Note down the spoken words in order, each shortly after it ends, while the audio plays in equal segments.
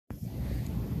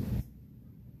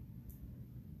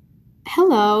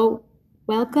Hello,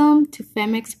 welcome to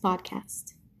Femex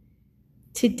Podcast.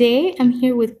 Today I'm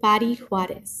here with Patty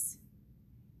Juarez.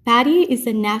 Patty is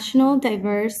the National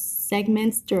Diverse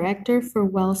Segments Director for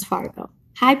Wells Fargo.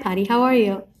 Hi, Patty, how are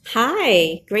you?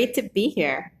 Hi, great to be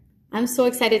here. I'm so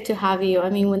excited to have you.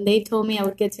 When they told me I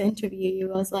would get to interview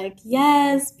you, I was like,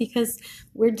 yes, because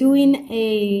we're doing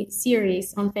a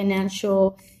series on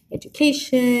financial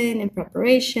education and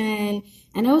preparation.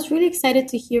 And I was really excited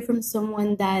to hear from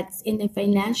someone that's in the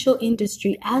financial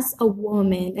industry as a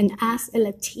woman and as a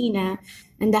Latina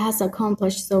and that has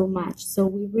accomplished so much. So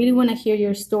we really want to hear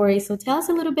your story. So tell us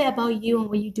a little bit about you and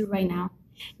what you do right now.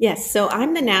 Yes, so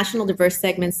I'm the National Diverse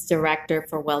Segments Director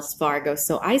for Wells Fargo.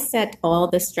 So I set all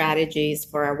the strategies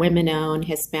for our women-owned,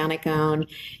 Hispanic-owned,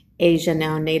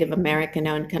 Asian-owned, Native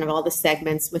American-owned, kind of all the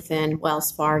segments within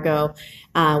Wells Fargo,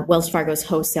 Wells Fargo's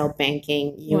wholesale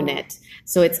banking unit. Wow.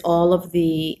 So it's all of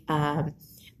the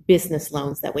business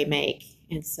loans that we make.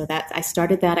 And so I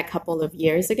started that a couple of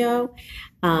years ago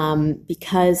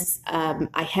because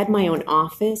I had my own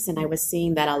office and I was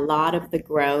seeing that a lot of the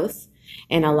growth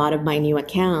and a lot of my new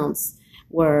accounts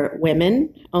were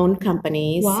women-owned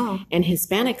companies Wow. and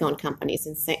Hispanic-owned companies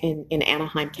in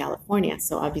Anaheim, California.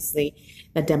 So obviously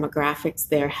the demographics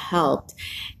there helped.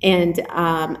 And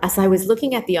as I was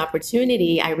looking at the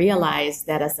opportunity, I realized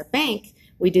that as a bank,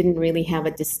 we didn't really have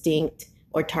a distinct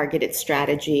or targeted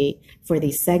strategy for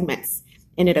these segments.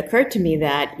 And it occurred to me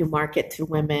that you market to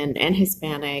women and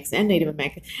Hispanics and Native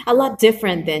Americans a lot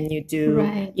different than you do,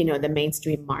 Right. the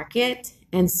mainstream market.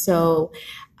 And so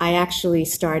I actually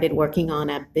started working on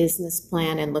a business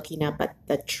plan and looking up at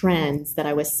the trends that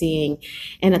I was seeing.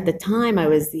 And at the time, I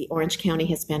was the Orange County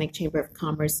Hispanic Chamber of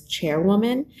Commerce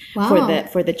chairwoman Wow.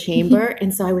 for the chamber.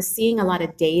 And so I was seeing a lot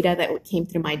of data that came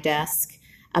through my desk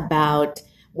about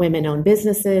women-owned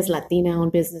businesses,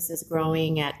 Latina-owned businesses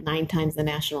growing at 9 times the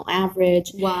national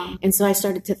average. Wow. And so I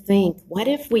started to think, what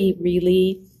if we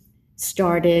really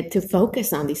started to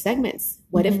focus on these segments?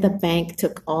 What if the bank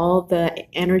took all the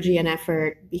energy and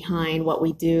effort behind what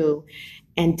we do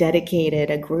and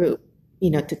dedicated a group,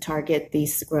 to target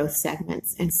these growth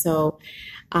segments? And so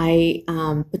I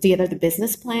put together the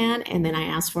business plan, and then I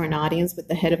asked for an audience with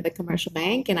the head of the commercial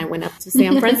bank, and I went up to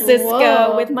San Francisco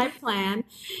Whoa. with my plan.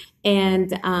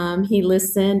 And he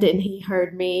listened and he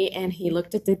heard me and he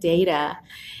looked at the data.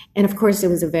 And of course, it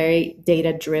was a very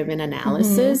data-driven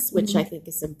analysis, which I think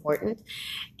is important.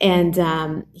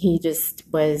 And he just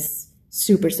was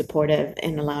super supportive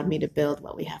and allowed me to build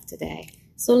what we have today.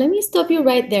 So let me stop you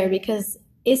right there because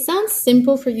it sounds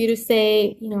simple for you to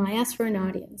say, I asked for an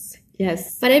audience.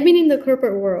 Yes. But I've been in the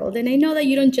corporate world and I know that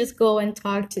you don't just go and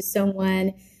talk to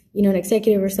someone, an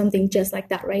executive or something just like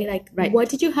that, right? Like, Right. What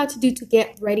did you have to do to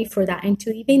get ready for that and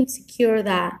to even secure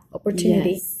that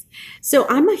opportunity? Yes. So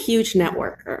I'm a huge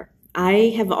networker.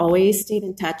 I have always stayed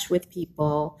in touch with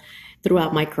people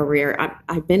throughout my career.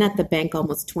 I've been at the bank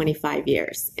almost 25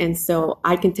 years. And so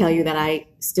I can tell you that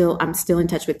I'm still in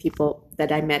touch with people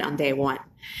that I met on day one.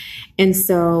 And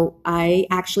so I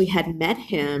actually had met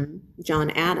him,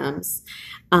 John Adams,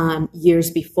 years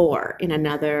before in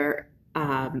another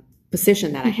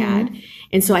position that I had.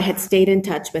 And so I had stayed in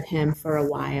touch with him for a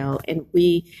while and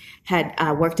we had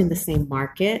worked in the same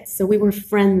market. So we were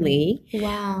friendly,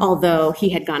 Wow. although he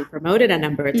had gotten promoted a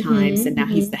number of times and now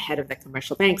he's the head of the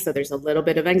commercial bank. So there's a little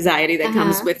bit of anxiety that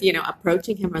comes with,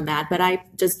 approaching him on that. But I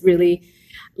just really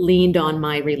leaned on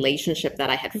my relationship that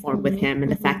I had formed with him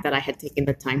and the fact that I had taken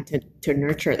the time to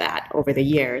nurture that over the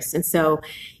years. And so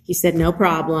he said, no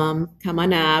problem, come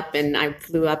on up. And I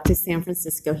flew up to San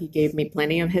Francisco. He gave me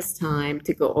plenty of his time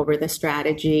to go over the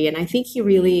strategy. And I think he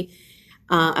really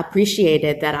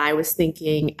appreciated that I was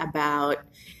thinking about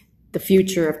the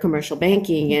future of commercial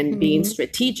banking and being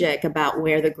strategic about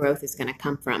where the growth is going to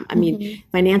come from.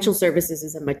 Financial services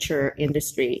is a mature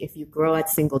industry. If you grow at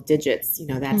single digits,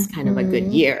 that's kind of a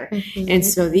good year. And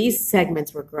so these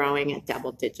segments were growing at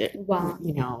double digit,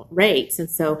 Wow. rates. And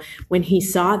so when he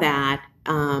saw that,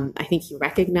 I think he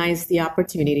recognized the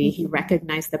opportunity. He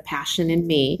recognized the passion in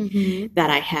me that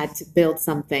I had to build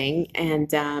something,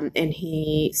 and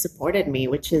he supported me,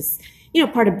 which is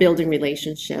part of building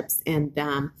relationships.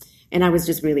 And I was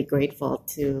just really grateful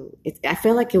to it. I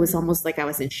felt like it was almost like I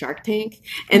was in Shark Tank.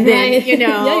 And then, Right.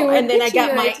 Yeah, you were and then I pitching got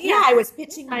your my, idea. I was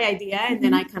pitching my idea and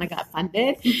then I kind of got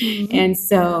funded. And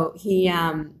so he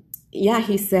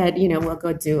said, we'll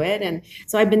go do it. And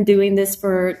so I've been doing this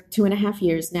for 2.5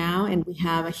 years now, and we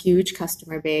have a huge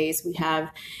customer base. We have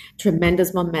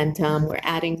tremendous momentum. We're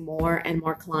adding more and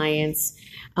more clients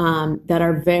that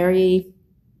are very,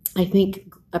 I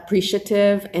think,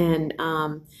 appreciative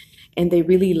and they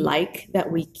really like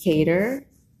that we cater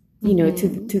you know,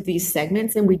 to these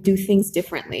segments, and we do things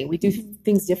differently. We do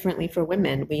things differently for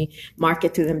women. We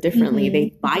market to them differently.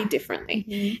 They buy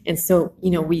differently. And so, you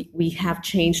know, we have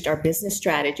changed our business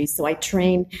strategy. So I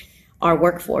train our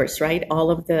workforce, right?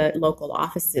 All of the local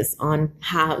offices on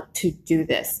how to do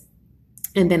this.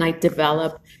 And then I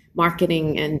develop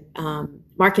marketing and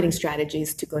marketing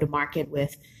strategies to go to market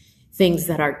with things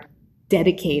that are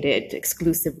dedicated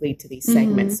exclusively to these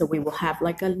segments. So we will have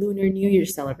like a Lunar New Year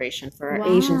celebration for our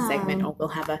Asian segment, or we'll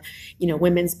have a, you know,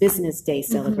 Women's Business Day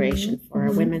celebration for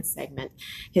our women's segment,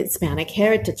 Hispanic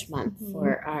Heritage Month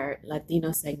for our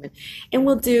Latino segment. And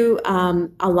we'll do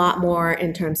a lot more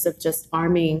in terms of just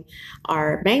arming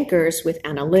our bankers with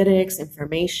analytics,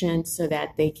 information, so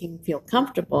that they can feel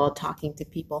comfortable talking to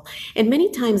people. And many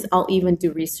times I'll even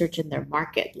do research in their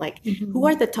market, like who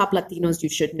are the top Latinos you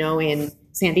should know in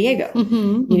San Diego?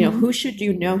 You know, who should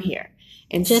you know here?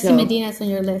 And Jesse so, Medina's on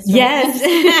your list, right?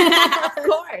 Yes, of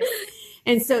course.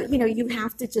 And so, you know, you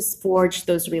have to just forge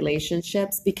those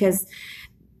relationships, because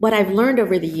what I've learned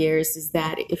over the years is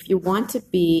that if you want to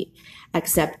be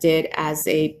accepted as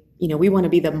a, you know, we want to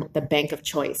be the bank of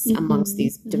choice amongst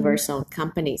these diverse owned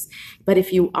companies. But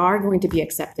if you are going to be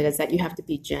accepted as that, you have to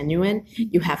be genuine,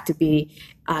 you have to be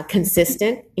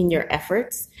consistent in your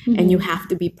efforts, and you have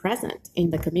to be present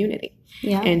in the community.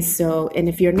 And so, and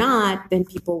if you're not, then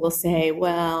people will say,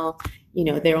 well, you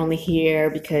know, they're only here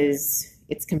because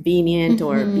it's convenient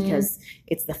or because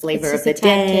it's the flavor of the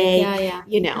day,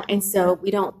 you know. And so we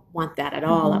don't want that at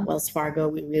all. At Wells Fargo,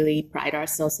 we really pride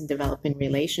ourselves in developing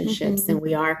relationships. And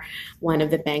we are one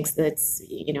of the banks that's,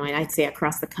 you know, and I'd say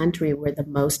across the country, we're the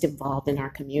most involved in our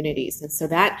communities. And so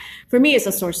that, for me, is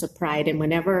a source of pride. And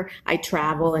whenever I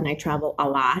travel, and I travel a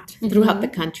lot throughout the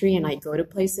country, and I go to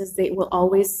places, they will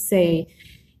always say,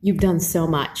 you've done so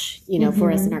much, you know,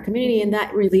 for us in our community. And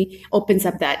that really opens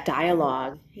up that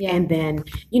dialogue. And then,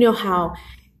 you know, how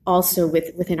also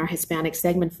within our Hispanic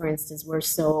segment, for instance, we're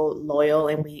so loyal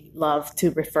and we love to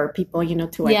refer people, you know,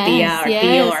 to our tia, our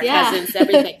tío, our cousins,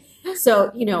 everything.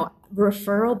 So, you know,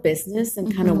 referral business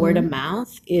and kind of word of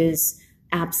mouth is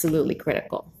absolutely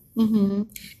critical.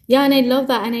 Yeah, and I love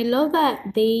that. And I love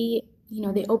that they, you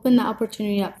know, they open the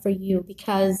opportunity up for you,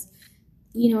 because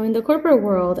you know, in the corporate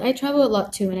world, I travel a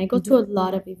lot too, and I go to a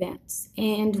lot of events.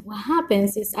 And what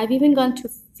happens is I've even gone to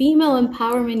female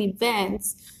empowerment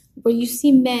events where you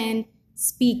see men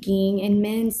speaking and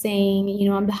men saying, you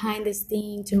know, I'm behind this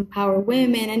thing to empower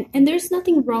women. And there's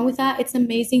nothing wrong with that. It's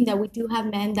amazing that we do have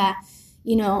men that,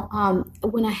 you know,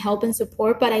 want to help and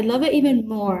support. But I love it even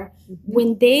more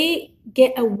when they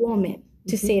get a woman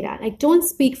to say that. Like, don't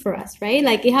speak for us, right?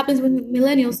 Like, it happens with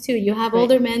millennials too. You have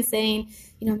older men saying,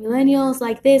 you know, millennials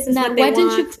like this and that. Why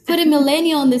didn't you put a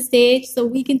millennial on the stage so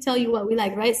we can tell you what we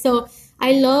like, right? So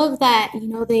I love that, you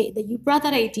know, that you brought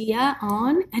that idea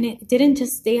on, and it didn't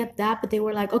just stay at that, but they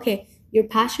were like, okay, you're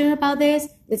passionate about this.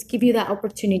 Let's give you that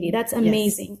opportunity. That's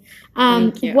amazing.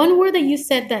 One word that you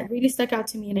said that really stuck out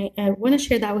to me, and I want to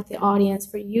share that with the audience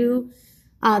for you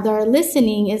that are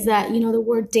listening, is that, you know, the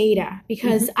word data,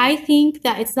 because I think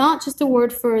that it's not just a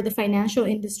word for the financial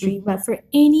industry, but for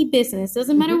any business.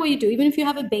 Doesn't matter what you do, even if you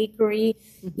have a bakery,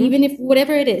 even if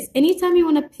whatever it is, anytime you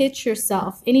want to pitch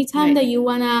yourself, anytime that you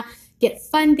want to get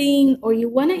funding, or you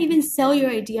want to even sell your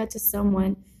idea to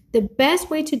someone, the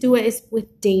best way to do it is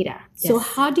with data. So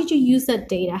how did you use that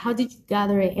data? How did you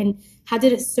gather it? And how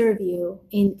did it serve you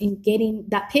in getting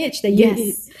that pitch that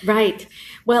you Right.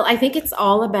 Well, I think it's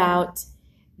all about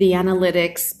the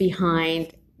analytics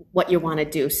behind what you want to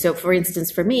do. So for instance,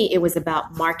 for me, it was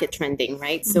about market trending,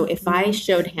 right? So if I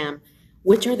showed him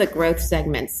which are the growth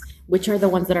segments, which are the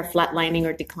ones that are flatlining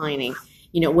or declining,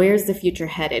 you know, where's the future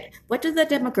headed? What do the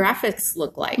demographics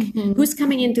look like? Who's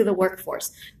coming into the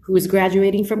workforce? Who's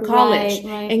graduating from college?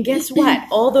 And guess what?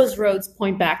 All those roads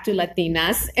point back to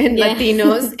Latinas and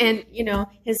Latinos and, you know,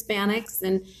 Hispanics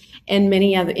and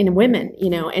many other, and women,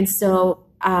 you know. And so,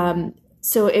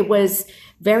 so it was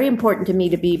very important to me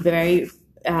to be very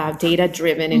data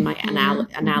driven in my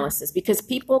analysis, because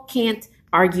people can't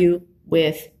argue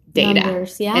with data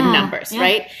and numbers,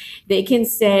 right? They can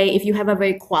say, if you have a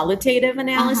very qualitative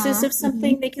analysis of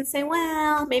something, they can say,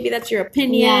 well, maybe that's your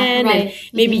opinion, and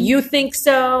maybe you think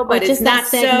so, but it's not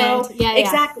so.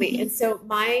 Exactly. And so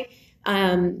my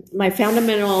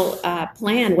fundamental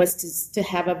plan was to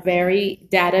have a very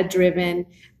data driven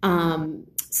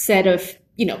set of,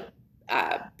 you know,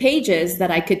 pages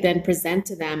that I could then present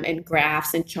to them, and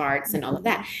graphs and charts and all of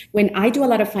that. When I do a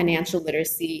lot of financial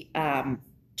literacy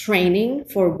training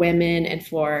for women and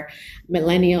for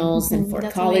millennials and for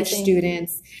That's college amazing.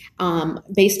 students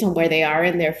based on where they are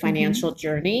in their financial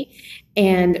journey.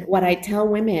 And what I tell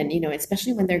women, you know,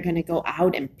 especially when they're going to go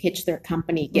out and pitch their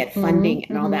company, get funding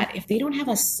and all that, if they don't have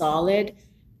a solid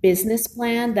business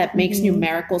plan that makes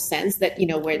numerical sense, that, you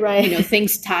know, where, you know,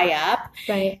 things tie up,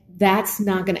 that's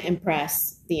not going to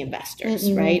impress the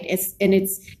investors, right?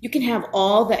 You can have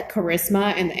all that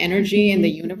charisma and the energy in the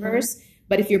universe,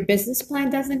 but if your business plan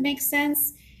doesn't make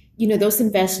sense, you know, those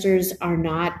investors are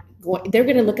not going, they're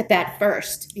going to look at that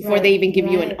first before they even give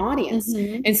you an audience.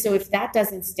 And so if that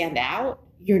doesn't stand out,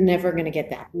 you're never going to get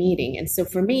that meeting. And so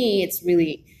for me, it's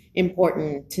really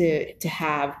important to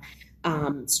have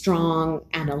strong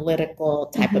analytical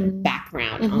type of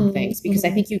background on things, because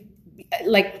I think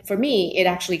like for me, it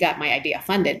actually got my idea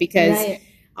funded because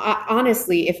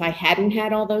honestly, if I hadn't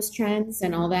had all those trends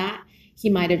and all that, he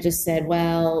might have just said,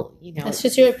 well, you know, that's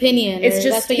just your opinion. It's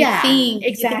just, that's what you think.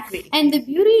 Exactly. And the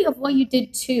beauty of what you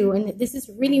did too, and this is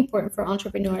really important for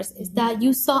entrepreneurs, is that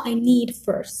you saw a need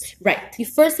first. Right. You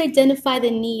first identified the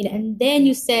need, and then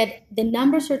you said, the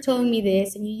numbers are telling me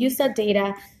this, and you used that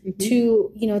data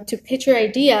to, you know, to pitch your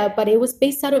idea, but it was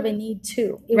based out of a need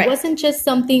too. It wasn't just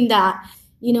something that,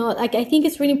 you know, like I think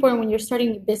it's really important when you're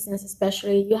starting a business,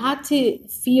 especially, you have to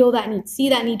feel that need, see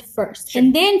that need first,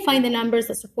 and then find the numbers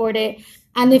that support it.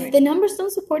 And if the numbers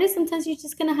don't support it, sometimes you're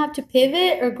just going to have to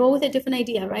pivot or go with a different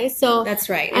idea, right? So that's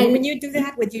right. And when you do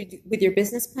that with your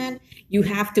business plan, you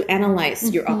have to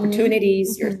analyze your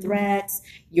opportunities, your threats,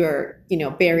 your, you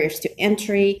know, barriers to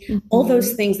entry, all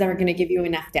those things that are going to give you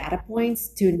enough data points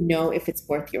to know if it's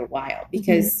worth your while.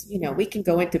 Because, you know, we can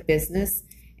go into business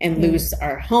and lose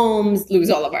our homes, lose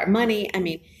all of our money. I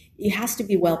mean, it has to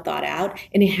be well thought out,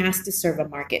 and it has to serve a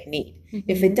market need.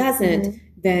 If it doesn't,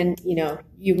 then, you know,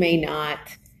 you may not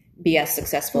be as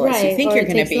successful as you think you're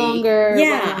going to be. Longer,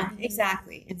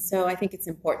 exactly. And so I think it's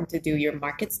important to do your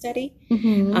market study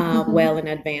well in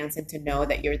advance, and to know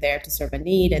that you're there to serve a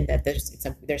need, and that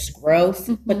there's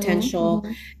growth potential,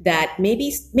 that maybe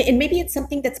it's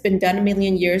something that's been done a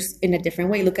million years in a different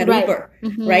way. Look at Uber,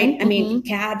 right? I mean,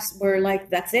 cabs were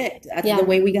like, that's it. That's the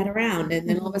way we got around. And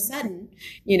then all of a sudden,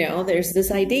 you know, there's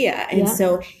this idea. And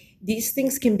so these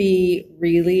things can be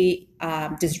really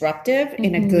disruptive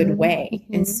in a good way.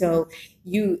 And so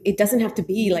it doesn't have to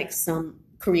be like some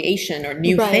creation or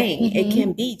new thing. It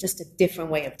can be just a different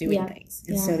way of doing things.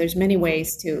 And so there's many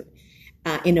ways to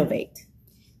innovate.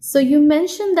 So you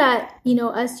mentioned that, you know,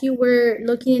 as you were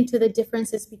looking into the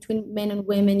differences between men and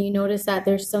women, you noticed that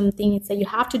there's some things that you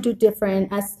have to do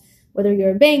different, as whether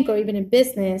you're a bank or even a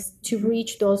business, to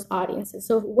reach those audiences.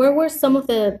 So where were some of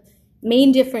the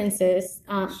main differences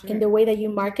in the way that you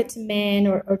market to men,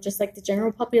 or just like the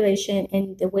general population,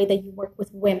 and the way that you work with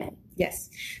women? Yes.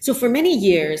 So for many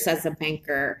years as a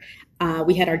banker,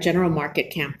 we had our general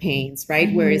market campaigns,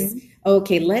 right? Whereas,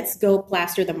 okay, let's go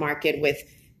plaster the market with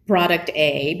product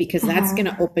A, because that's going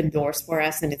to open doors for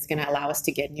us, and it's going to allow us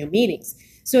to get new meetings.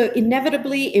 So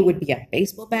inevitably it would be a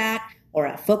baseball bat or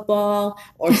a football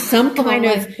or some kind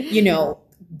of, you know,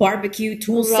 barbecue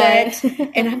tool set.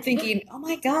 And I'm thinking, oh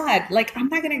my God, like, I'm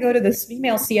not going to go to this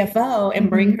female CFO and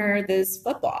bring her this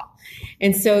football.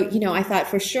 And so, you know, I thought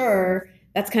for sure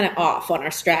that's kind of off on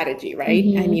our strategy, right?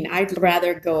 I mean, I'd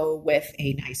rather go with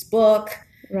a nice book,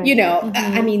 you know,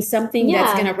 I mean, something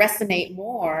that's going to resonate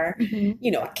more,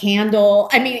 you know, a candle.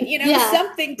 I mean, you know,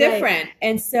 something different.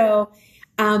 And so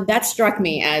that struck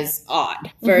me as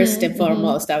odd. First and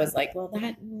foremost, I was like, well,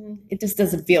 it just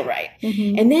doesn't feel right.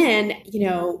 And then, you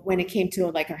know, when it came to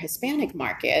like our Hispanic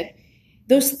market,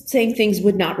 those same things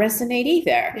would not resonate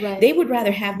either. They would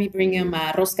rather have me bring them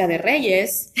Rosca de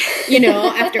Reyes, you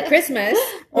know, after Christmas,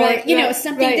 or, you know,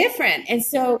 something different. And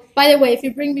so, by the way, if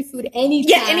you bring me food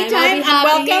anytime, I'm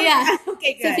welcome. Yeah.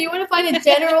 Okay, good. So if you want to find a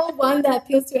general one that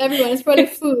appeals to everyone, it's probably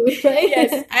food, right?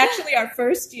 Yes. Actually, our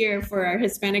first year for our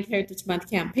Hispanic Heritage Month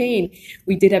campaign,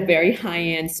 we did a very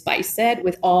high-end spice set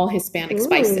with all Hispanic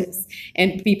spices,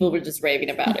 and people were just raving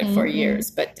about it for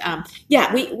years. But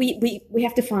yeah, we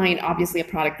have to find, obviously, a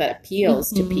product that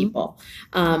appeals to people.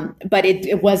 But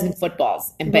it wasn't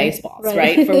footballs and baseballs,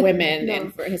 right? For women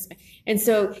and for Hispanic. And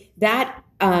so that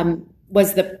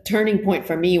was the turning point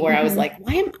for me, where I was like,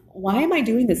 why am I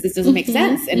doing this? This doesn't make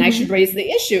sense. And I should raise the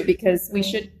issue, because we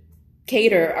should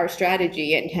cater our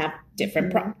strategy and have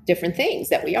different things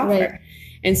that we offer.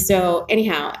 And so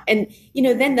anyhow, and, you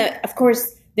know, then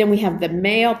then we have the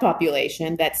male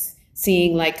population that's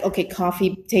seeing like, okay,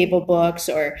 coffee table books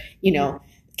or, you know,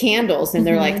 candles. And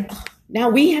they're like, oh, now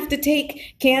we have to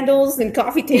take candles and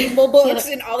coffee table books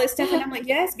and all this stuff. And I'm like,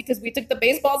 yes, because we took the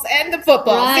baseballs and the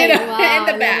footballs, Right, you know, wow, and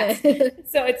the I bats. love it.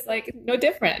 So it's like no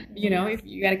different, you know, if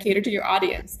you got to cater to your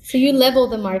audience. So you level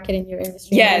the market in your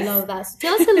industry. Yes. I love that. So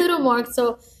tell us a little more.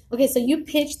 So, okay, so you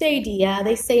pitched the idea,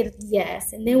 they said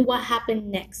yes, and then what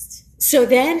happened next? So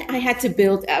then I had to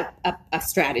build a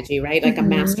strategy, right? Like a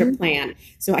master plan.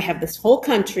 So I have this whole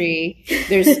country.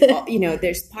 There's, you know,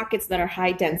 there's pockets that are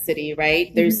high density,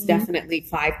 right? There's definitely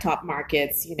 5 top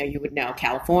markets. You know, you would know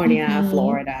California,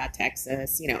 Florida,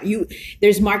 Texas, you know,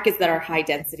 there's markets that are high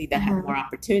density that have more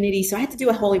opportunity. So I had to do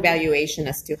a whole evaluation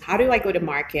as to how do I go to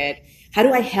market? How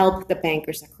do I help the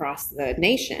bankers across the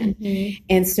nation?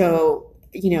 And so,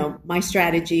 you know, my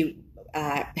strategy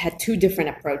had 2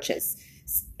 different approaches.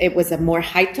 It was a more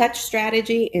high-touch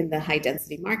strategy in the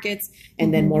high-density markets,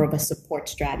 and then more of a support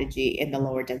strategy in the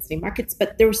lower-density markets.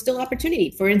 But there was still opportunity.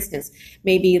 For instance,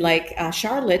 maybe like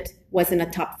Charlotte wasn't a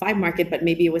top 5 market, but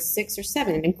maybe it was 6 or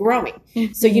 7 and growing.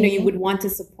 So, you know, you would want to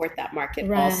support that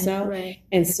market also. Right.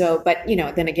 And so, but, you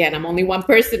know, then again, I'm only one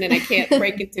person and I can't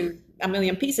break into a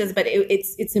million pieces, but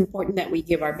it's important that we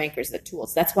give our bankers the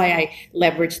tools. That's why I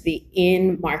leverage the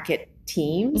in-market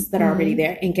teams that are already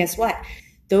there. And guess what?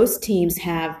 Those teams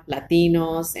have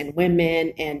Latinos and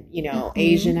women and, you know,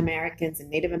 Asian Americans and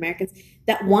Native Americans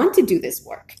that want to do this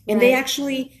work. And they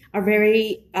actually are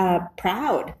very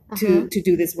proud to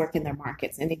do this work in their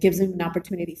markets. And it gives them an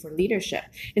opportunity for leadership.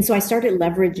 And so I started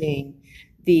leveraging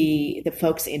the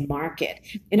folks in market.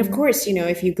 And of course, you know,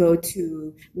 if you go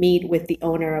to meet with the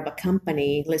owner of a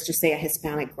company, let's just say a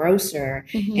Hispanic grocer,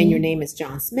 and your name is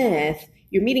John Smith,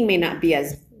 your meeting may not be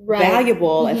as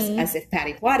valuable as if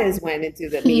Patty Juarez went into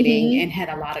the meeting and had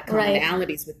a lot of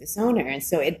commonalities with this owner. And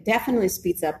so it definitely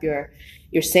speeds up your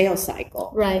sales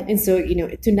cycle. Right. And so, you know,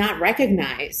 to not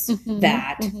recognize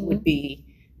that would be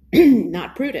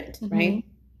not prudent, right?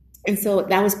 And so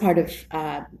that was part of,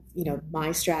 you know,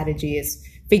 my strategy is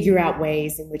figure out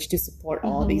ways in which to support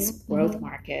all these growth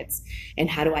markets,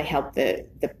 and how do I help the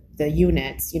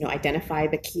units, you know, identify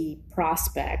the key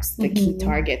prospects, the key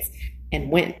targets,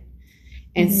 and win.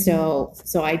 And so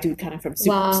I do kind of from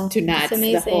soup to nuts,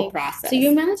 the whole process. So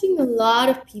you're managing a lot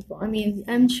of people. I mean,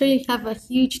 I'm sure you have a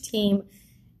huge team.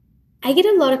 I get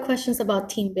a lot of questions about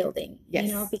team building, you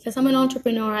know, because I'm an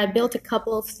entrepreneur. I built a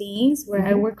couple of things where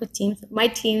I work with teams. My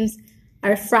teams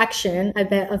are a fraction, I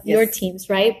bet, of your teams,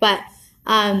 right? But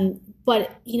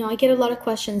you know, I get a lot of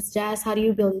questions. Jazz, how do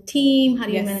you build a team? How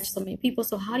do you manage so many people?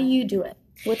 So how do you do it?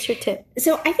 What's your tip?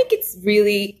 So I think it's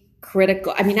really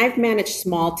critical. I mean, I've managed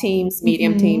small teams,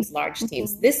 medium teams, large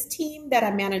teams. This team that I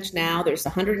manage now, there's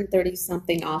 130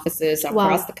 something offices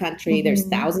across the country. There's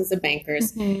thousands of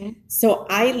bankers. So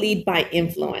I lead by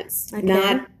influence,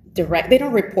 not direct. They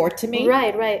don't report to me.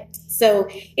 Right. So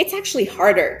it's actually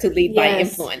harder to lead by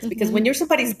influence, because when you're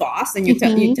somebody's boss and you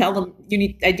tell them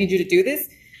I need you to do this,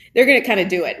 they're going to kind of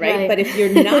do it, right? But if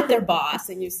you're not their boss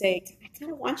and you say, I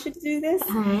kind of want you to do this,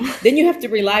 then you have to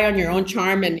rely on your own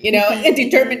charm and, you know, and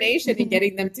determination in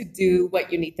getting them to do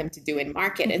what you need them to do in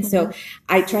market. And so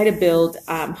I try to build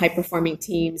high-performing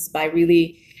teams by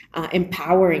really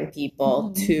empowering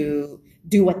people to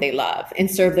do what they love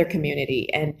and serve their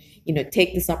community, and, you know,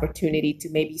 take this opportunity to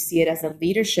maybe see it as a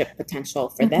leadership potential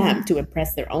for them to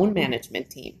impress their own management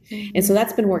team. And so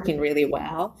that's been working really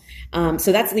well.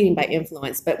 So that's leading by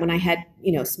influence. But when I had,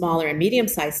 you know, smaller and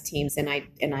medium-sized teams, and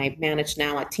I manage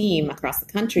now a team across the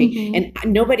country, and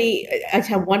I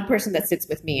have one person that sits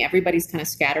with me. Everybody's kind of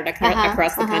scattered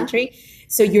across the country.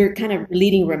 So you're kind of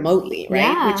leading remotely, right?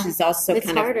 Yeah. Which is also It's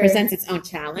kind harder. of presents its own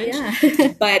challenge.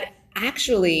 Yeah. But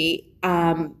actually,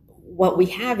 what we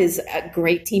have is a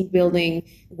great team building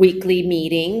weekly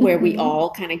meeting where we all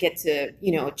kind of get to,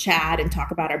 you know, chat and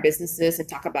talk about our businesses and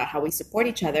talk about how we support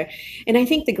each other. And I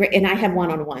think and I have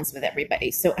one-on-ones with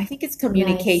everybody. So I think it's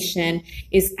communication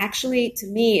is actually, to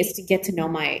me, is to get to know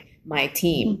my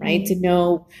team, right? To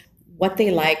know what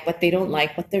they like, what they don't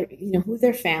like, what their, you know, who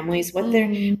their families,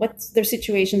 what's their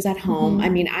situations at home. I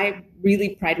mean, I really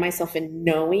pride myself in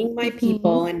knowing my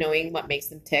people and knowing what makes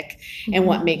them tick and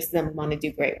what makes them want to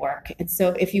do great work. And so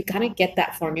if you kind of get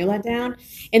that formula down,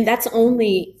 and that's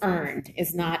only earned,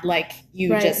 it's not like you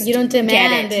don't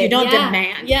demand it. You don't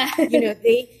demand. Yeah. You know,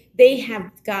 they have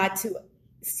got to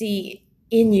see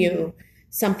in you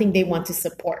something they want to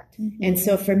support. And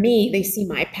so for me, they see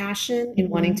my passion in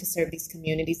wanting to serve these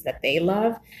communities that they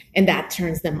love, and that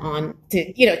turns them on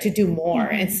to, to do more.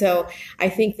 And so I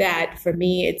think that for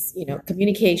me, it's,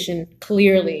 communication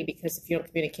clearly, because if you don't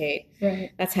communicate,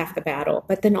 that's half the battle.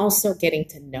 But then also getting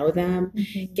to know them,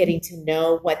 getting to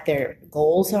know what their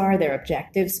goals are, their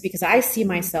objectives, because I see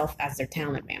myself as their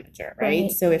talent manager,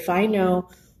 right? So if I know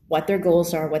what their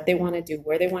goals are, what they want to do,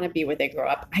 where they want to be, where they grow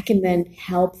up, I can then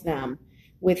help them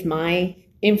with my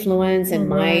influence and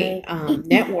my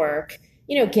network,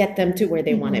 get them to where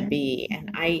they want to be.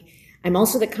 And I'm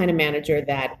also the kind of manager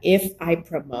that if I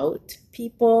promote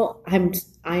people,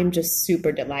 I'm just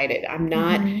super delighted. I'm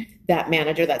not that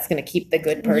manager that's going to keep the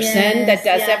good person that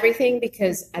does everything,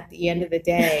 because at the end of the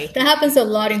day, that happens a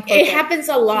lot in corporate. It happens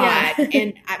a lot.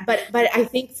 And but I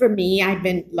think for me, I've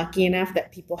been lucky enough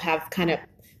that people have kind of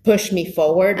pushed me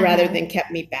forward rather than kept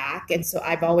me back. And so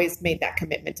I've always made that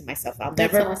commitment to myself. I'll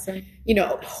never,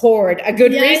 hoard a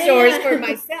good resource for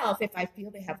myself if I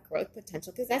feel they have growth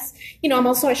potential, because that's, I'm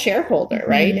also a shareholder,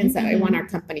 right? And so I want our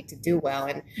company to do well.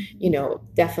 And,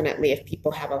 definitely if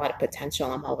people have a lot of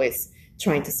potential, I'm always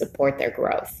trying to support their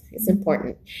growth. It's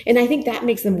important. And I think that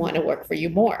makes them want to work for you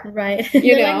more. Right.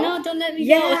 They're like, no, don't let me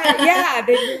go. Yeah.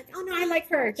 They're like, oh no, I like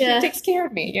her. She takes care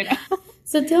of me,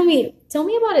 So tell me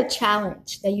about a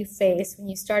challenge that you faced when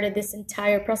you started this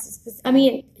entire process. Because, I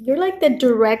mean, you're like the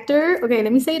director. Okay,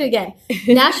 let me say it again.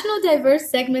 National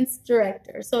Diverse Segments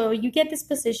Director. So you get this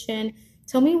position.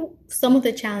 Tell me some of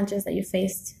the challenges that you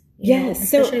faced.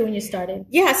 Especially when you started.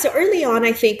 Yeah. So early on,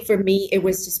 I think for me, it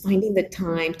was just finding the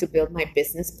time to build my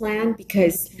business plan,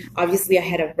 because obviously I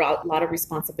had a lot of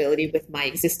responsibility with my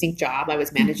existing job. I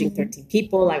was managing 13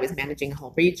 people. I was managing a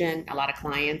whole region, a lot of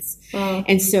clients.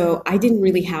 And so I didn't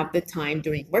really have the time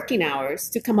during working hours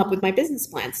to come up with my business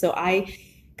plan. So I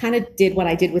kind of did what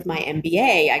I did with my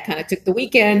MBA. I kind of took the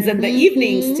weekends and the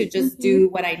evenings to just do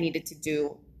what I needed to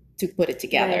do to put it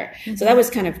together. So that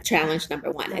was kind of challenge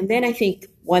number one. And then I think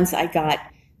once I got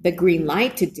the green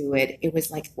light to do it, it was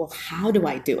like, well, how do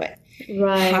I do it?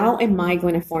 How am I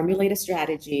going to formulate a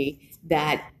strategy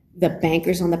that the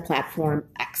bankers on the platform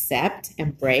accept,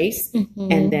 embrace,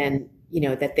 and then,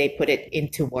 that they put it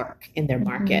into work in their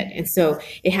market? And so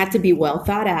it had to be well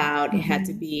thought out. It had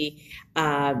to be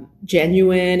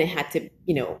genuine. It had to,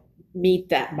 meet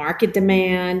that market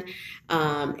demand.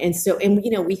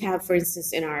 And we have, for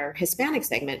instance, in our Hispanic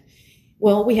segment,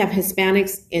 we have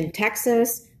Hispanics in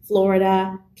Texas,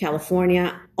 Florida,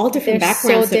 California, all different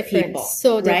backgrounds of people.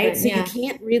 So different, right? So you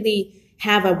can't really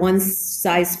have a one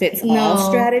size fits all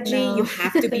strategy. You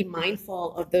have to be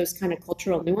mindful of those kind of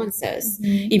cultural nuances,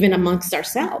 even amongst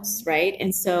ourselves, right?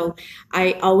 And so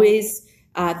I always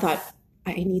thought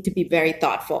I need to be very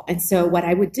thoughtful. And so what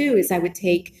I would do is I would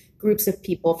take groups of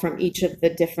people from each of the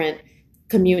different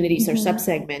communities or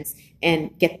subsegments and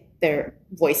get their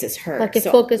voices heard. Like a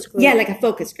focus group. Yeah, like a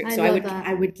focus group. So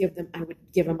I would give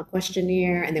them a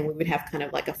questionnaire, and then we would have kind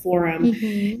of like a forum,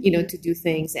 to do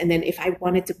things. And then if I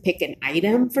wanted to pick an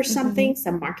item for something,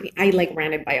 some marketing, I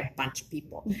ran it by a bunch of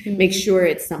people. Make sure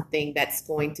it's something that's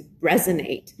going to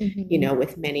resonate,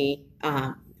 with many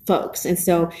folks. And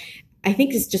so I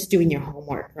think it's just doing your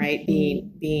homework, right?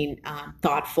 Being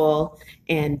thoughtful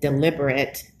and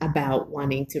deliberate about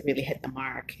wanting to really hit the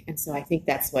mark. And so I think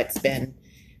that's what's been,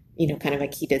 kind of a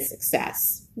key to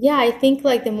success. Yeah, I think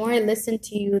the more I listen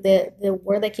to you, the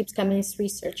word that keeps coming is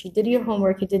research. You did your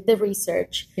homework, you did the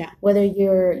research. Yeah. Whether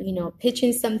you're,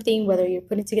 pitching something, whether you're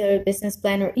putting together a business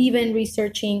plan, or even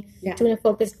researching, doing a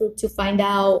focus group to find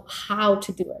out how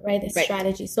to do it, right? The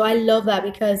strategy. So I love that,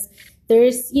 because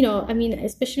there's,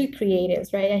 especially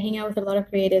creatives, right? I hang out with a lot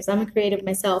of creatives. I'm a creative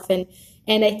myself. And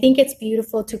I think it's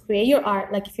beautiful to create your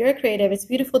art. Like if you're a creative, it's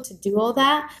beautiful to do all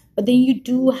that. But then you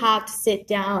do have to sit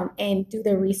down and do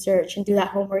the research and do that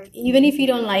homework, even if you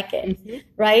don't like it,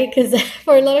 right? Because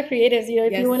for a lot of creatives,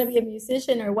 if you want to be a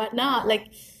musician or whatnot,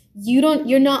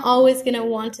 you're not always going to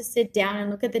want to sit down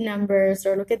and look at the numbers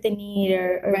or look at the need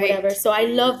or whatever. So I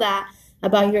love that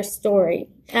about your story.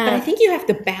 But I think you have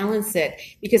to balance it,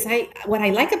 because what I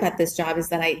like about this job is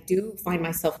that I do find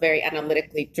myself very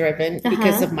analytically driven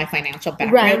because of my financial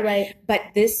background. Right. But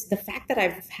the fact that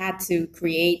I've had to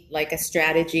create a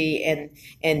strategy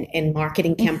and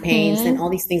marketing campaigns and all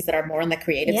these things that are more on the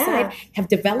creative side have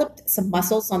developed some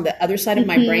muscles on the other side of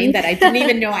my brain that I didn't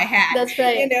even know I had. That's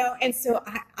right. And so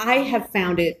I have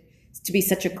found it to be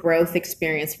such a growth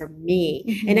experience for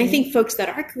me. And I think folks that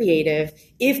are creative,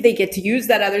 if they get to use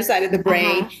that other side of the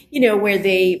brain, where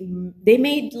they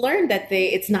may learn that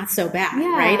it's not so bad,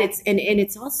 right?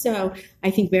 It's also,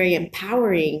 I think, very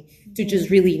empowering to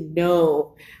just really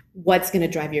know what's going to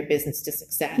drive your business to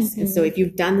success. And so if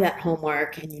you've done that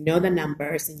homework and you know the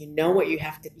numbers and you know what you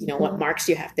have to, what marks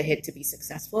you have to hit to be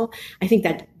successful, I think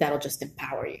that'll just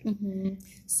empower you.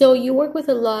 So you work with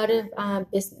a lot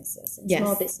of businesses and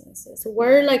small businesses. So what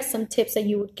are like some tips that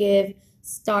you would give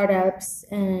startups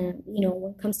and,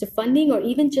 when it comes to funding or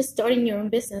even just starting your own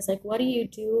business? Like, what do you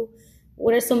do?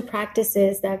 What are some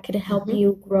practices that could help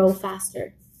you grow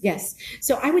faster? Yes.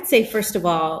 So I would say, first of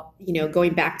all,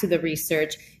 going back to the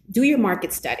research, do your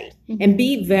market study and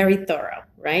be very thorough,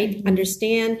 right?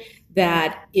 Understand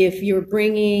that if you're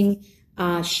bringing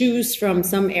shoes from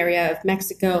some area of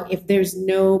Mexico, if there's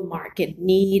no market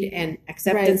need and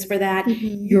acceptance for that,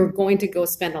 you're going to go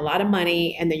spend a lot of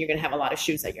money and then you're going to have a lot of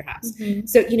shoes at your house.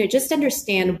 So, just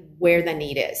understand where the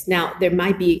need is. Now, there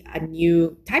might be a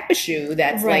new type of shoe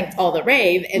that's like all the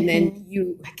rave, and then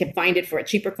you can find it for a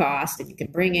cheaper cost and you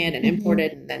can bring it and import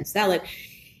it and then sell it.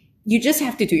 You just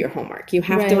have to do your homework. You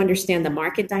have to understand the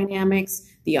market dynamics,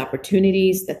 the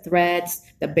opportunities, the threats,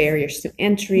 the barriers to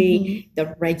entry,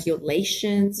 the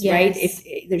regulations, right?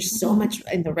 There's so much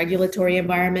in the regulatory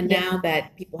environment now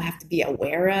that people have to be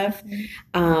aware of,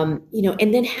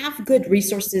 and then have good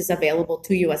resources available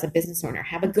to you as a business owner.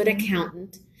 Have a good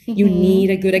accountant. You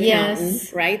need a good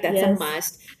accountant, right? That's a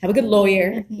must. Have a good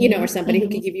lawyer, or somebody who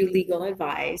can give you legal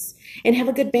advice, and have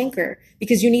a good banker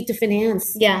because you need to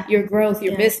finance your growth,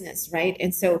 your business, right?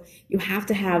 And so you have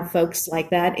to have folks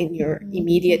like that in your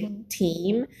immediate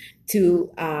team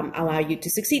to allow you to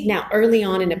succeed. Now, early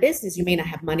on in a business, you may not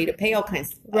have money to pay all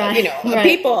kinds of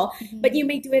people, but you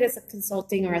may do it as a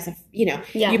consulting or as a,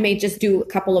 you may just do a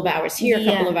couple of hours here, a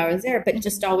couple of hours there, but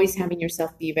just always having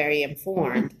yourself be very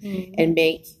informed and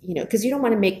make, because you don't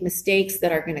want to make mistakes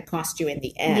that are going to cost you in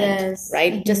the end,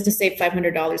 right? Just to save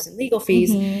 $500 in legal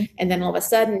fees. And then all of a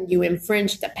sudden you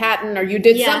infringed a patent or you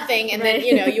did something and then,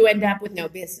 you end up with no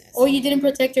business. Or you didn't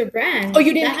protect your brand. Or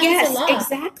you didn't,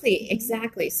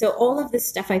 exactly. So all of this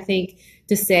stuff, I think,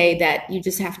 to say that you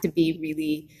just have to be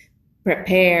really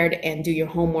prepared and do your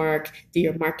homework, do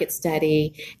your market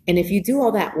study. And if you do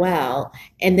all that well,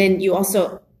 and then you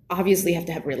also obviously have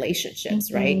to have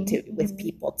relationships, right, with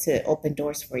people to open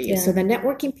doors for you. So the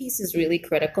networking piece is really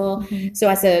critical. So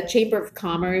as a Chamber of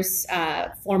Commerce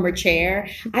former chair,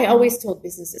 I always told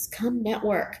businesses, come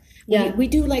network. We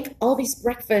do like all these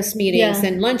breakfast meetings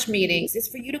and lunch meetings. It's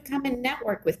for you to come and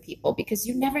network with people because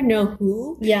you never know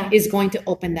who is going to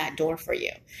open that door for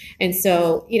you. And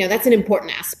so, that's an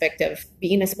important aspect of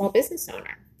being a small business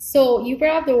owner. So you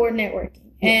brought up the word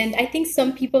networking. And I think some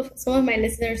of my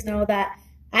listeners know that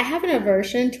I have an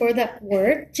aversion toward that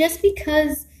word just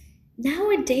because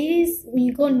nowadays when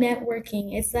you go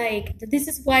networking, it's like, this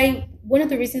is why one of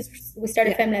the reasons we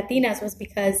started Femme Latinas was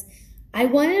because I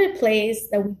wanted a place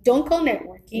that we don't call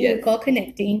networking, we call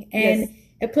connecting, and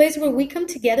a place where we come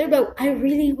together, but I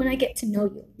really want to get to know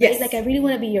you. Right? Like I really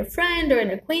want to be your friend or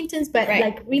an acquaintance, but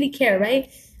like really care, right?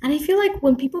 And I feel like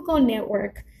when people go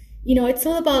network, it's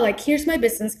all about like, here's my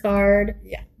business card.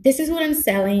 This is what I'm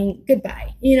selling.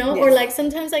 Goodbye. Or like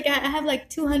sometimes like I have like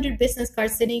 200 business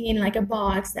cards sitting in like a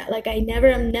box that like I'm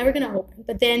never going to open.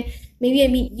 But then maybe I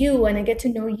meet you and I get to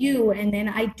know you and then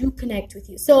I do connect with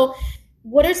you. So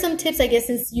what are some tips, I guess,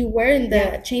 since you were in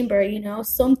the chamber,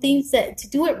 some things that to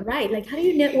do it right? Like how do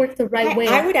you network the right way?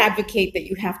 I would advocate that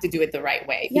you have to do it the right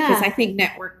way because I think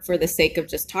network for the sake of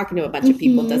just talking to a bunch of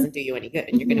people doesn't do you any good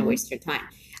and you're going to waste your time.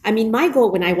 I mean, my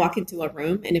goal when I walk into a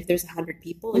room and if there's 100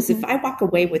 people is if I walk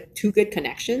away with 2 good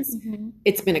connections,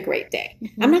 it's been a great day.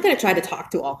 I'm not going to try to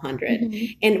talk to all 100.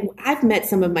 And I've met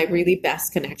some of my really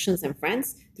best connections and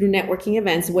friends through networking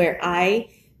events where I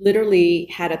literally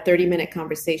had a 30-minute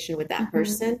conversation with that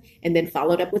person and then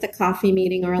followed up with a coffee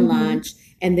meeting or a lunch.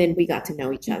 And then we got to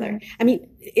know each other. I mean,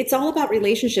 it's all about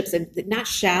relationships and not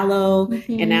shallow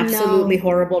and absolutely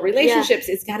horrible relationships.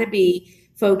 It's got to be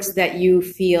folks that you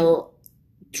feel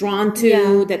drawn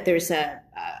to, that there's a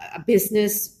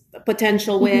business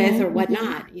potential with or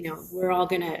whatnot. We're all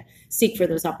going to seek for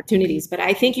those opportunities. But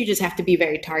I think you just have to be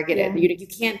very targeted. You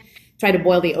can't try to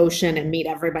boil the ocean and meet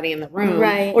everybody in the room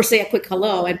or say a quick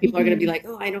hello and people are going to be like,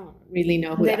 oh, I don't really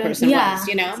know who that person was,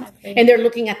 Exactly. And they're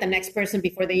looking at the next person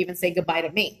before they even say goodbye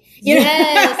to me.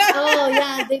 Yes. Oh,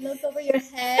 yeah. They look over your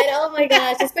head. Oh, my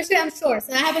gosh. Especially I'm short.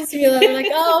 So that happens to me a lot. I'm like,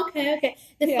 oh, okay.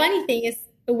 The funny thing is,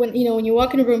 when you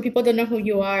walk in a room, people don't know who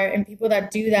you are, and people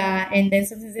that do that, and then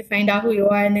sometimes they find out who you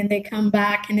are, and then they come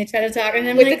back and they try to talk, and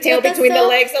I'm with like, the tail between the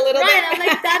legs a little bit. I'm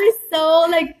like, that is so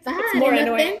like bad it's more and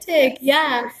authentic.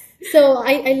 Yeah. So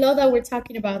I love that we're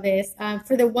talking about this.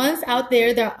 For the ones out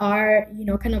there that are,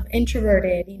 kind of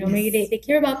introverted, maybe they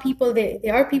care about people. They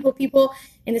are people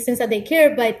in the sense that they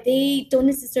care, but they don't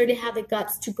necessarily have the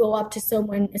guts to go up to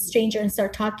someone, a stranger, and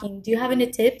start talking. Do you have any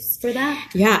tips for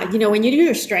that? Yeah. When you do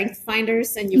your strength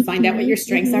finders and you find out what your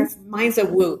strengths are, mine's a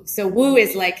woo. So woo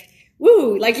is like,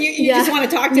 woo, like you just want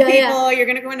to talk to people. Yeah. You're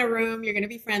going to go in a room. You're going to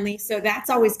be friendly. So that's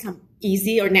always come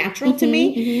easy or natural to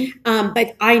me.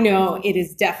 But I know it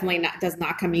is definitely does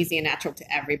not come easy and natural to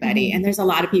everybody. And there's a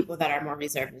lot of people that are more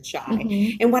reserved and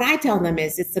shy. And what I tell them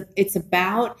is it's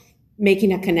about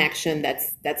making a connection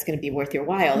that's going to be worth your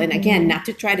while. And again, not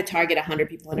to try to target 100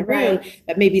 people in a room,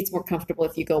 but maybe it's more comfortable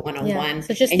if you go one-on-one.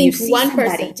 So just think one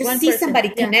person. Just see somebody,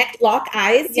 connect, lock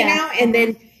eyes, and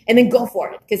then go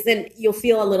for it, because then you'll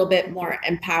feel a little bit more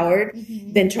empowered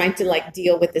than trying to like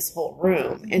deal with this whole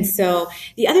room. And so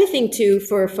the other thing too,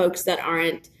 for folks that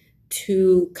aren't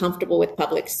too comfortable with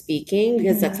public speaking,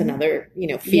 because that's another,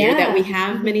 fear that we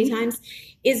have many times,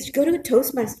 is go to a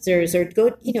Toastmasters or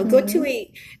go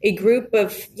to a group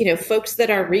of, folks that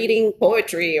are reading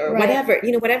poetry or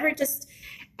whatever just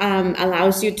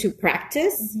allows you to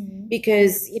practice.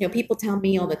 Because, people tell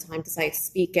me all the time, because I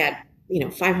speak at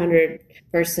 500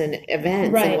 person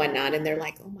events and whatnot. And they're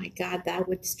like, oh my God, that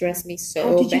would stress me so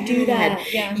bad. How did you do that?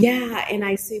 Yeah. And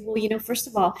I say, well, first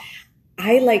of all,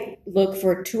 I look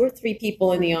for 2 or 3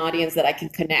 people in the audience that I can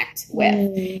connect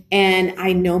with. And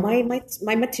I know my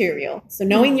material. So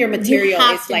knowing your material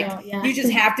is you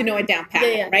just have to know it down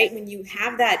pat, right? When you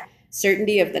have that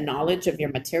certainty of the knowledge of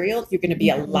your material, you're going to be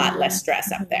a lot less stress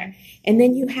up there. And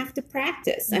then you have to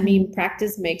practice. I mean,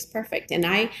 practice makes perfect. And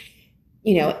I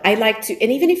like to,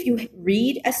 and even if you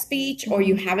read a speech or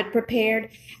you have it prepared,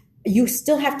 you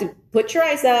still have to put your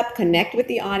eyes up, connect with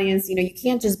the audience. You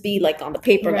can't just be like on the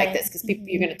paper like this, because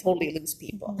you're going to totally lose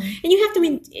people. And you have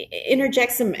to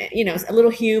interject some, a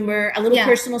little humor, a little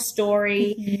personal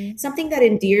story, something that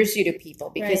endears you to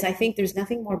people, because I think there's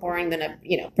nothing more boring than a,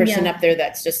 person up there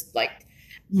that's just like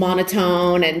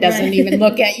monotone and doesn't even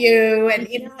look at you. And,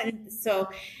 and so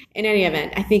in any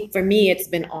event, I think for me, it's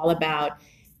been all about,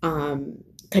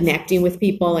 connecting with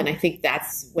people. And I think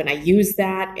that's when I use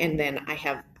that, and then I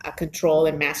have a control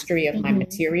and mastery of my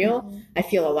material, I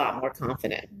feel a lot more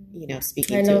confident,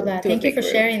 speaking to. I love that. Thank you for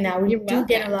sharing that. We do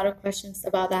get a lot of questions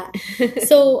about that.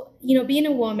 So, being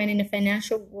a woman in the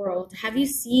financial world, have you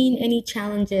seen any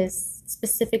challenges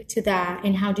specific to that,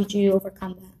 and how did you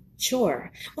overcome that?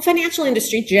 Sure. Well, financial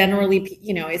industry generally,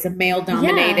 is a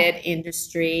male-dominated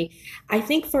industry. I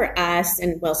think for us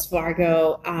in Wells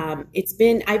Fargo, I've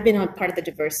been on part of the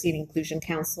Diversity and Inclusion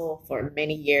Council for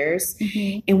many years,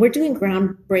 and we're doing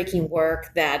groundbreaking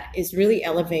work that is really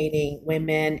elevating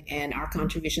women and our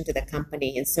contribution to the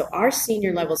company. And so our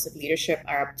senior levels of leadership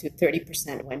are up to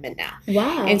 30% women now.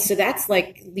 Wow. And so that's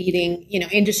like leading,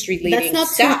 industry leading that's not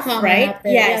stuff, too common right? out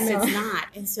there. Yes, it's not.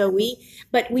 And so we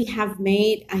have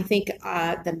made, I think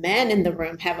the men in the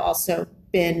room have also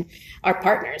been our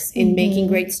partners in making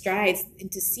great strides, and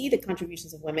to see the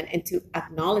contributions of women and to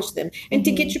acknowledge them and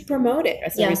to get you promoted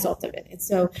as a result of it. And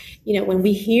so, when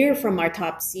we hear from our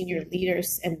top senior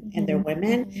leaders and their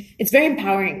women, it's very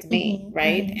empowering to me,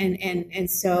 right? And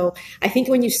so I think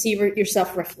when you see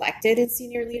yourself reflected in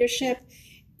senior leadership,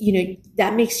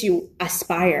 that makes you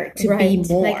aspire to be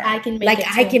more. Like I can make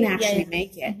it. I can actually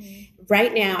make it.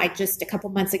 Right now, a couple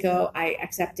months ago, I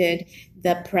accepted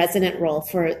the president role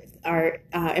for our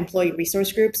employee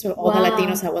resource group. So all the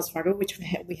Latinos at Wells Fargo, which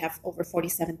we have over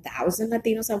 47,000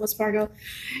 Latinos at Wells Fargo,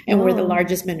 and we're the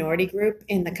largest minority group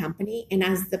in the company. And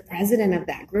as the president of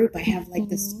that group, I have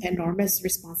this enormous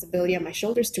responsibility on my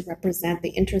shoulders to represent the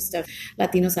interest of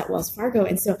Latinos at Wells Fargo.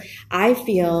 And so I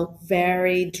feel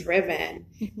very driven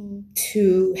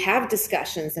to have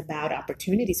discussions about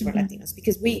opportunities for Latinos,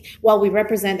 because while we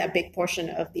represent a big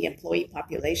portion of the employee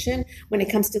population, when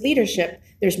it comes to leadership,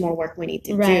 there's more work we need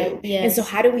to do. Yes. And so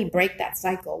how do we break that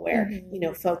cycle where,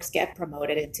 folks get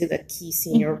promoted into the key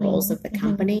senior roles of the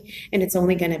company? And it's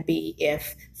only going to be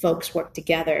if folks work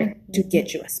together to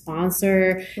get you a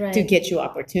sponsor, to get you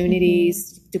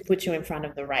opportunities, to put you in front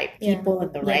of the right people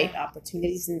and the right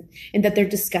opportunities, and that they're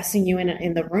discussing you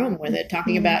in the room where they're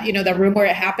talking about, the room where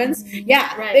it happens. Your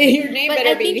name but better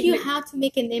I think you have to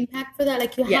make an impact for that.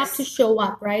 Like you have to show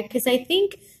up, right? Because I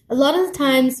think a lot of the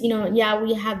times,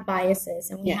 we have biases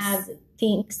and we have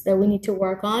things that we need to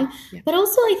work on. But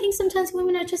also, I think sometimes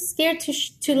women are just scared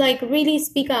to really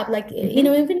speak up. Like,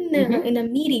 even in a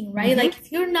meeting, right? Like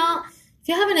if you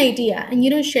have an idea and you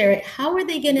don't share it, how are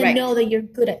they going to know that you're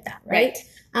good at that, right?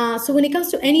 So when it comes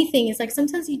to anything, it's like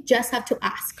sometimes you just have to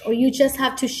ask, or you just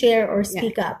have to share or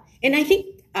speak up. And I think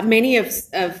many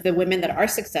of the women that are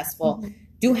successful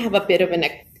do have a bit of an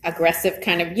aggressive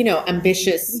kind of,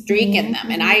 ambitious streak in them.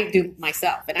 And I do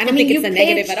myself. And I don't think it's a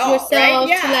negative at all, right?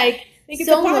 Yeah. To like I think it's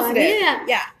a positive.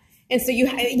 Yeah. And so you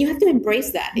have to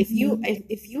embrace that. If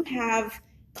you have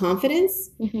confidence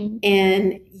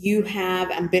and you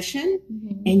have ambition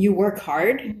and you work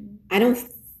hard, I don't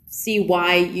see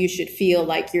why you should feel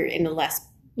like you're in a less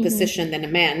position than a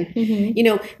man.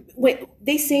 When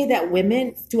they say that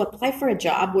women, to apply for a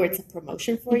job where it's a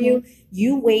promotion for you,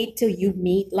 you wait till you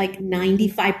meet like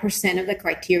 95% of the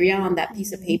criteria on that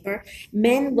piece of paper.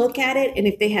 Men look at it, and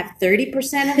if they have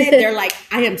 30% of it, they're like,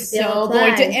 I am so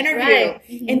going to interview. Right.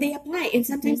 And they apply. And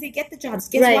sometimes they get the jobs.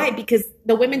 Guess why? Because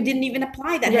the women didn't even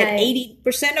apply that had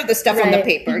 80% of the stuff on the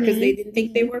paper because they didn't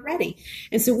think they were ready.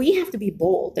 And so we have to be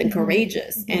bold and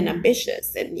courageous and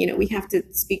ambitious. And, we have to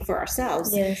speak for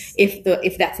ourselves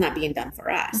if that's not being done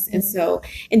for us. And so,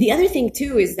 and the other thing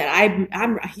too is that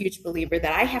I'm a huge believer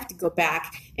that I have to go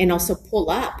back and also pull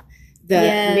up the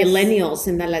millennials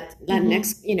and the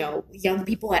Latinx, young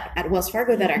people at Wells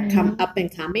Fargo that are up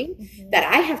and coming, that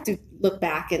I have to look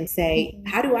back and say,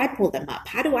 how do I pull them up?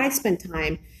 How do I spend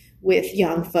time with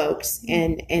young folks?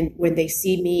 And when they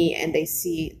see me and they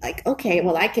see like, okay,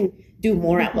 well, I can do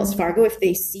more at Wells Fargo. If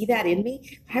they see that in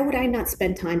me, why would I not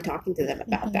spend time talking to them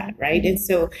about that, right? And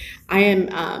so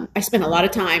I spend a lot of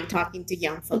time talking to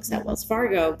young folks at Wells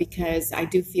Fargo because I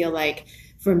do feel like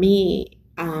for me,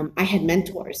 I had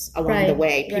mentors along the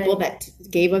way, people that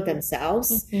gave of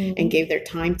themselves and gave their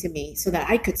time to me so that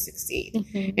I could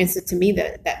succeed. And so to me,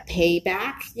 that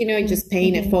payback, just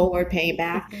paying it forward, paying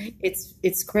back,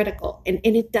 it's critical. And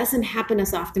it doesn't happen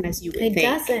as often as you would think. It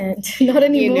doesn't. Not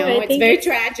anymore. It's very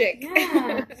tragic.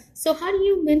 Yeah. So how do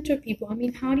you mentor people? I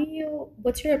mean,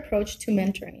 what's your approach to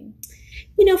mentoring?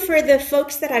 For the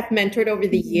folks that I've mentored over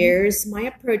the years, my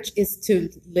approach is to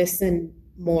listen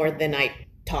more than I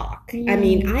talk. I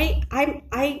mean,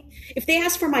 I if they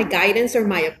ask for my guidance or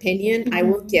my opinion, I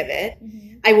will give it.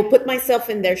 I will put myself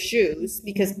in their shoes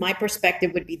because my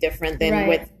perspective would be different than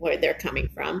with where they're coming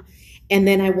from. And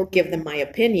then I will give them my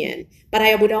opinion. But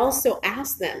I would also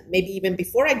ask them, maybe even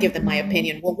before I give them my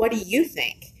opinion, well, what do you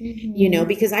think?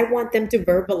 Because I want them to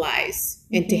verbalize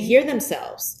and to hear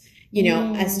themselves.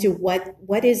 As to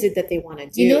what is it that they want to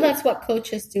do. That's what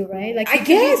coaches do, right? Like, I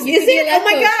guess, is it? Oh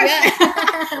my gosh.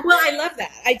 Yeah. Well, I love that.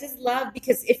 I just love,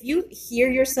 because if you hear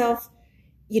yourself,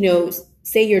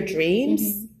 say your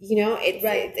dreams,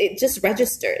 it just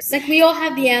registers. Like we all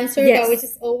have the answer, but we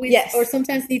just always, or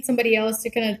sometimes need somebody else to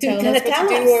kind of tell us what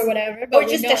to do or whatever. But or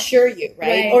just assure you,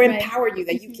 right? Or empower you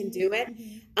that you can do it.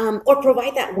 Or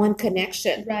provide that one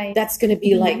connection that's going to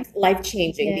be like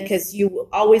life-changing because you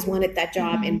always wanted that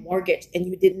job in mortgage and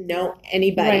you didn't know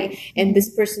anybody and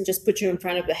this person just put you in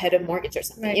front of the head of mortgage or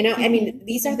something. I mean,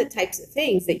 these are the types of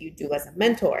things that you do as a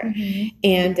mentor.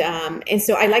 And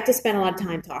so I like to spend a lot of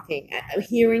time talking,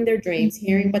 hearing their dreams,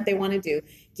 hearing what they want to do,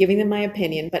 giving them my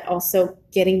opinion, but also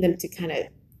getting them to kind of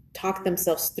talk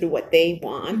themselves through what they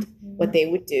want, what they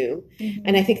would do.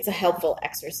 And I think it's a helpful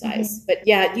exercise. But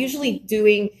usually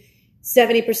doing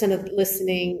 70% of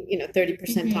listening,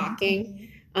 30% talking,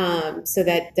 so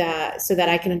that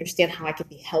I can understand how I can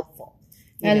be helpful.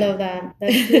 I love that.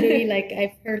 That's literally like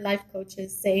I've heard life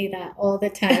coaches say that all the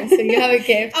time. So you have a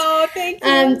gift. Oh, thank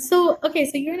you. So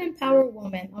you're an empowered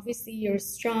woman. Obviously, you're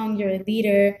strong. You're a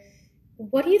leader.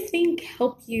 What do you think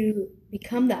helped you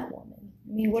become that woman?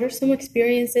 I mean, what are some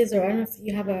experiences, or I don't know if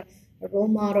you have a role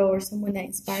model or someone that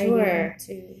inspired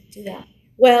you to do that?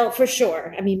 Well, for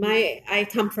sure. I mean, I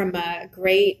come from a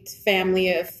great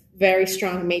family of very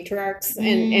strong matriarchs.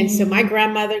 And so my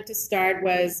grandmother, to start,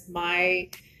 was my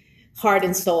heart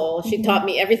and soul. She taught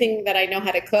me everything that I know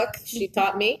how to cook. She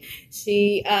taught me.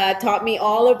 She taught me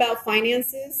all about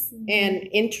finances and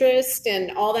interest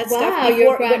and all that stuff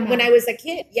when I was a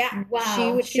kid. Yeah. Wow.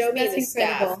 She would show me this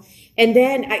stuff. And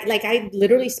then I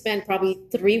literally spent probably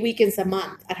 3 weekends a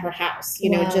month at her house,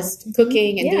 just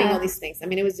cooking and doing all these things. I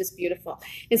mean, it was just beautiful.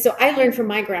 And so I learned from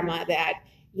my grandma that,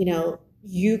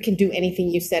 you can do anything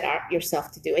you set out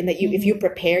yourself to do. And that if you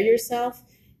prepare yourself,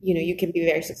 you can be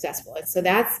very successful. And so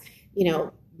that's,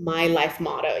 my life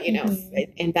motto,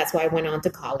 and that's why I went on to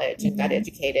college and got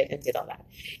educated and did all that.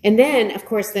 And then, of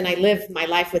course, I lived my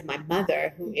life with my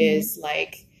mother, who is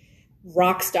like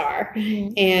rock star.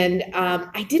 And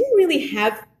I didn't really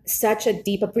have such a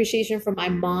deep appreciation for my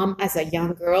mom as a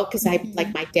young girl because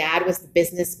my dad was the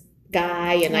business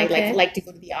guy and I like to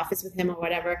go to the office with him or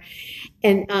whatever.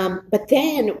 And but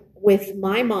then with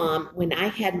my mom, when I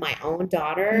had my own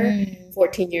daughter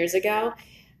 14 years ago,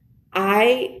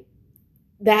 I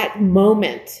that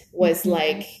moment was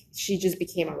like, she just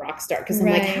became a rock star. Because I'm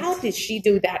like, how did she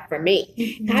do that for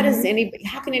me? How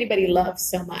can anybody love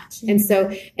so much? And so,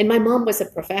 and my mom was a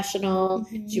professional.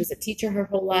 She was a teacher her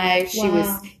whole life. She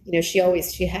was, you know,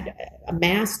 she had a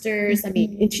master's. I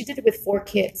mean, and she did it with 4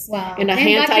 kids. Wow. And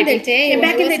back in the day. And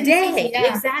back in the day.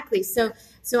 Exactly. So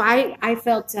I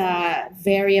felt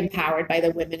very empowered by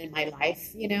the women in my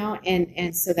life, you know,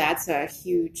 and so that's a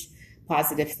huge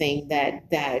positive thing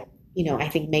that you know, I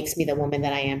think makes me the woman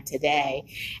that I am today.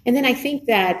 And then I think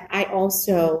that I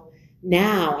also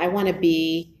now I want to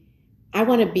be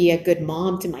a good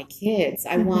mom to my kids.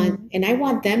 I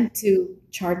want them to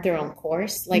chart their own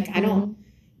course. Like I don't,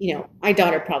 you know, my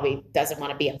daughter probably doesn't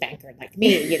want to be a banker like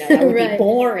me, you know, that would be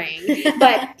boring.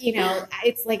 But, you know,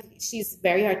 it's like she's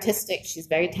very artistic, she's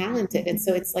very talented. And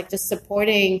so it's like just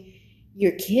supporting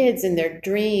your kids and their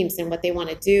dreams and what they want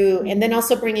to do. And then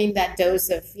also bringing that dose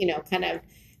of, you know, kind of,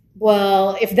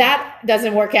 well, if that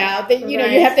doesn't work out, then, you know,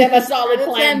 you have to have a solid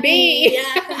plan B.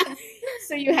 Yeah.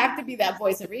 So you have to be that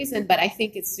voice of reason. But I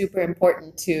think it's super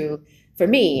important for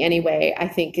me anyway, I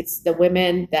think it's the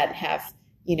women that have,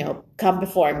 you know, come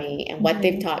before me and what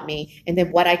they've taught me, and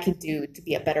then what I can do to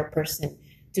be a better person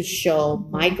to show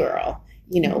my girl,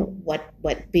 you know,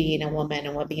 what being a woman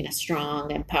and what being a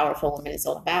strong and powerful woman is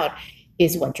all about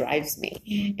is what drives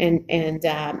me.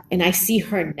 And I see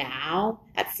her now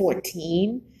at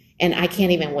 14. And I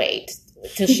can't even wait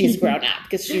till she's grown up,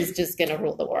 because she's just going to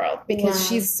rule the world, because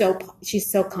she's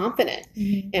so confident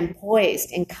and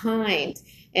poised and kind.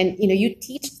 And, you know, you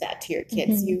teach that to your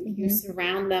kids. You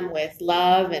surround them with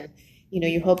love, and, you know,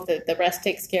 you hope that the rest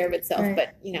takes care of itself. Right. But,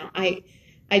 you know,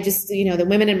 I just, you know, the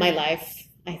women in my life,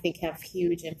 I think, have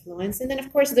huge influence. And then,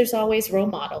 of course, there's always role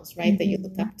models, right, that you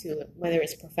look up to, whether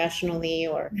it's professionally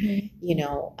or, you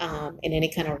know, in any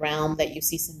kind of realm that you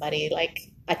see somebody like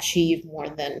achieve more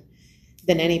than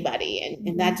anybody.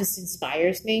 And that just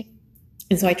inspires me.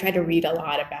 And so I try to read a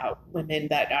lot about women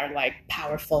that are like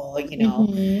powerful, you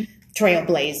know,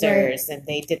 trailblazers, and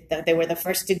they were the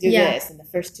first to do this and the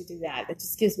first to do that. It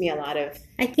just gives me a lot of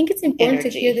I think it's important energy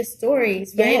to hear the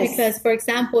stories, right? Because, for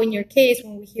example, in your case,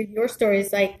 when we hear your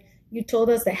stories, like, you told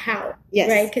us the how,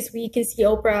 right? Because we can see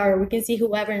Oprah or we can see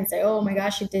whoever and say, oh my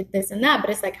gosh, she did this and that, but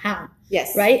it's like, how?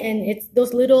 Right? And it's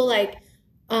those little, like,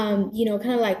 you know,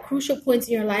 kind of like crucial points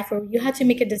in your life where you had to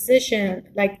make a decision,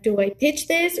 like, do I pitch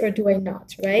this or do I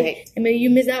not, right? And maybe you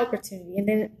miss that opportunity, and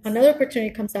then another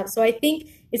opportunity comes up. So I think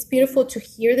it's beautiful to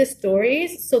hear the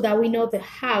stories so that we know the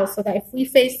how, so that if we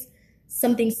face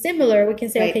something similar, we can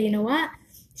say, okay, you know what?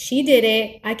 She did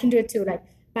it. I can do it too. Like,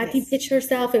 Patty pitched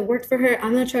herself. It worked for her.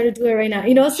 I'm going to try to do it right now.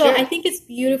 You know, so I think it's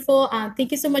beautiful.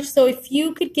 Thank you so much. So if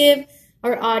you could give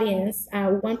our audience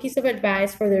one piece of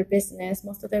advice for their business,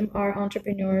 most of them are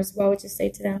entrepreneurs, what would you say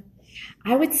to them?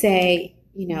 I would say,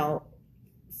 you know,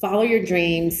 follow your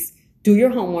dreams, do your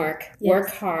homework, work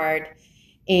hard,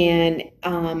 and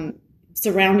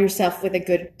surround yourself with a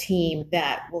good team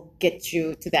that will get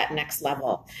you to that next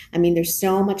level. I mean, there's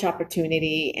so much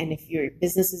opportunity. And if your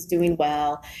business is doing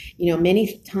well, you know,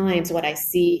 many times what I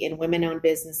see in women-owned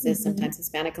businesses, sometimes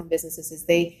Hispanic-owned businesses, is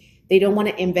they don't want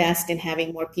to invest in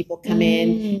having more people come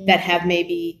in that have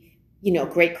maybe, you know,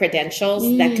 great credentials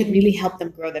that could really help them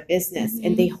grow the business.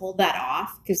 And they hold that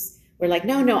off because we're like,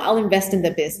 no, I'll invest in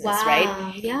the business,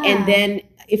 right? Yeah. And then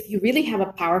if you really have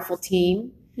a powerful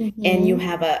team, and you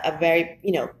have a very,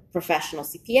 you know, professional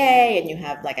CPA, and you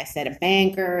have, like I said, a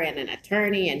banker and an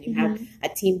attorney, and you have a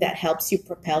team that helps you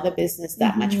propel the business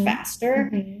that much faster,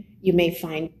 you may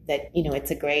find that, you know, it's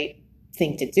a great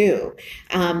thing to do.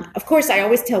 Of course, I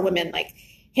always tell women, like,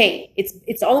 hey,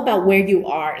 it's all about where you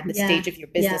are in the stage of your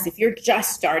business. If you're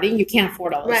just starting, you can't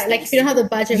afford all those things. Like if you don't have the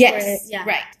budget for it.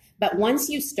 Right. But once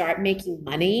you start making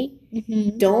money,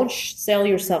 don't sell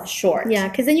yourself short.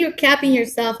 Because then you're capping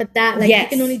yourself at that. Like, you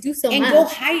can only do so much. And go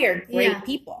hire great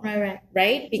people.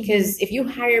 Right? Because if you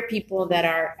hire people that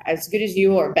are as good as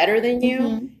you or better than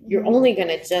you, you're only going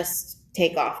to just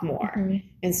take off more.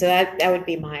 And so that would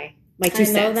be my 2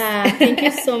 cents. I love that. Thank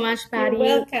you so much, Patty. You're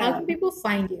welcome. How can people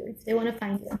find you if they want to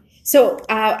find you? So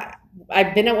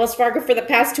I've been at Wells Fargo for the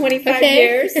past 25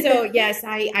 years. So yes,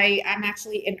 I'm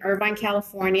actually in Irvine,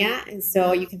 California. And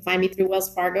so you can find me through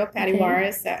Wells Fargo, Patty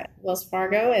Juarez at Wells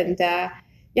Fargo. And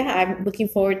I'm looking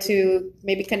forward to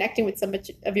maybe connecting with some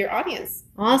of your audience.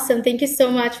 Awesome. Thank you so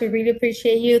much. We really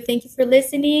appreciate you. Thank you for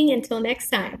listening. Until next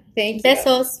time. Thank you.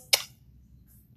 Besos.